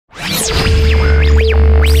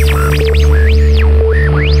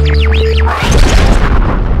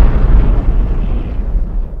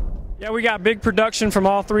we got big production from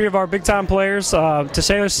all three of our big-time players.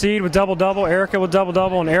 Taylor Steed with double-double, Erica with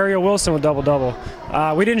double-double, and Ariel Wilson with double-double.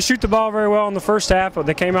 We didn't shoot the ball very well in the first half, but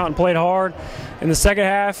they came out and played hard. In the second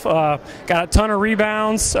half, got a ton of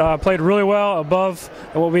rebounds, played really well, above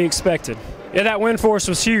what we expected. Yeah, that win for us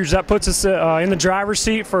was huge. That puts us in the driver's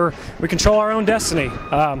seat for we control our own destiny.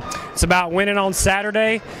 It's about winning on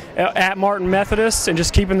Saturday at Martin Methodist and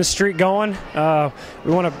just keeping the streak going.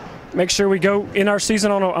 We want to make sure we go in our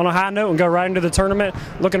season on a high note and go right into the tournament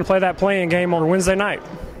looking to play that play-in game on Wednesday night.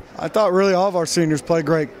 I thought really all of our seniors played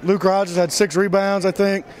great. Luke Rogers had 6 rebounds, I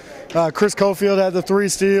think. Chris Cofield had the 3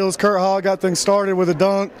 steals. Kurt Hall got things started with a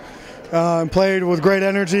dunk and played with great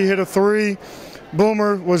energy, hit a 3.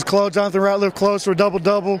 Boomer was close. Jonathan Ratliff close to a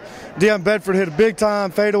double-double. Deion Bedford hit a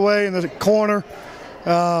big-time fadeaway in the corner.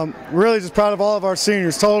 Really just proud of all of our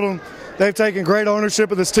seniors. Told them they've taken great ownership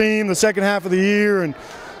of this team the second half of the year, and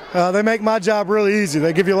they make my job really easy.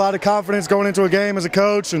 They give you a lot of confidence going into a game as a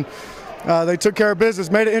coach, and they took care of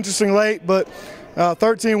business. Made it interesting late, but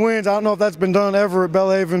 13 wins. I don't know if that's been done ever at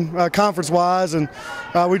Belhaven conference-wise, and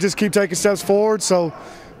we just keep taking steps forward. So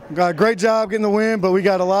great job getting the win, but we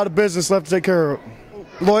got a lot of business left to take care of.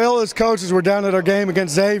 Loyola's coaches were down at our game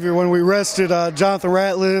against Xavier when we rested Jonathan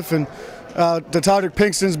Ratliff, and Todrick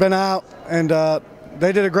Pinkston's been out, and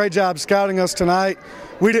they did a great job scouting us tonight.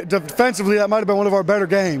 Defensively, that might have been one of our better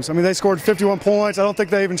games. I mean, they scored 51 points. I don't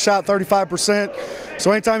think they even shot 35%.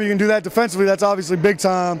 So anytime you can do that defensively, that's obviously big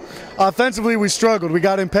time. Offensively, we struggled. We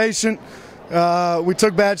got impatient. We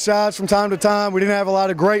took bad shots from time to time. We didn't have a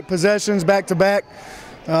lot of great possessions back-to-back.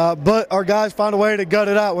 But our guys found a way to gut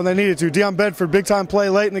it out when they needed to. Deion Bedford, big-time play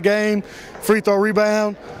late in the game, free throw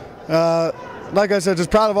rebound. Like I said, just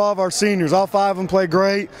proud of all of our seniors. All 5 of them played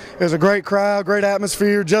great. It was a great crowd, great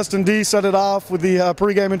atmosphere. Justin D set it off with the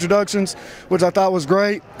pregame introductions, which I thought was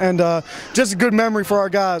great. And just a good memory for our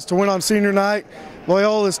guys to win on senior night.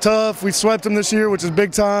 Loyola is tough. We swept them this year, which is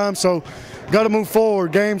big time. So got to move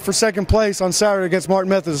forward. Game for second place on Saturday against Martin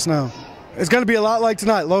Methodist now. It's going to be a lot like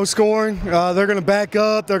tonight, low scoring. They're going to back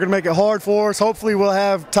up. They're going to make it hard for us. Hopefully we'll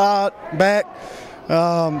have Todd back.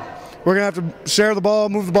 We're going to have to share the ball,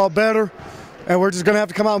 move the ball better, and we're just going to have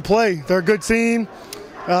to come out and play. They're a good team.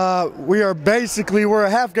 We're a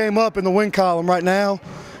half game up in the win column right now.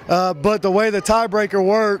 But the way the tiebreaker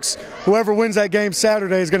works, whoever wins that game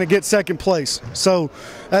Saturday is going to get second place. So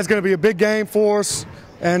that's going to be a big game for us.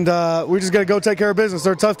 And we just got to go take care of business.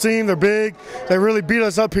 They're a tough team. They're big. They really beat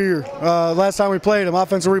us up here last time we played them,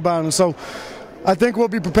 offensive rebounding. So I think we'll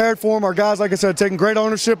be prepared for them. Our guys, like I said, taking great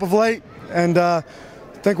ownership of late, and I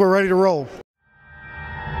think we're ready to roll.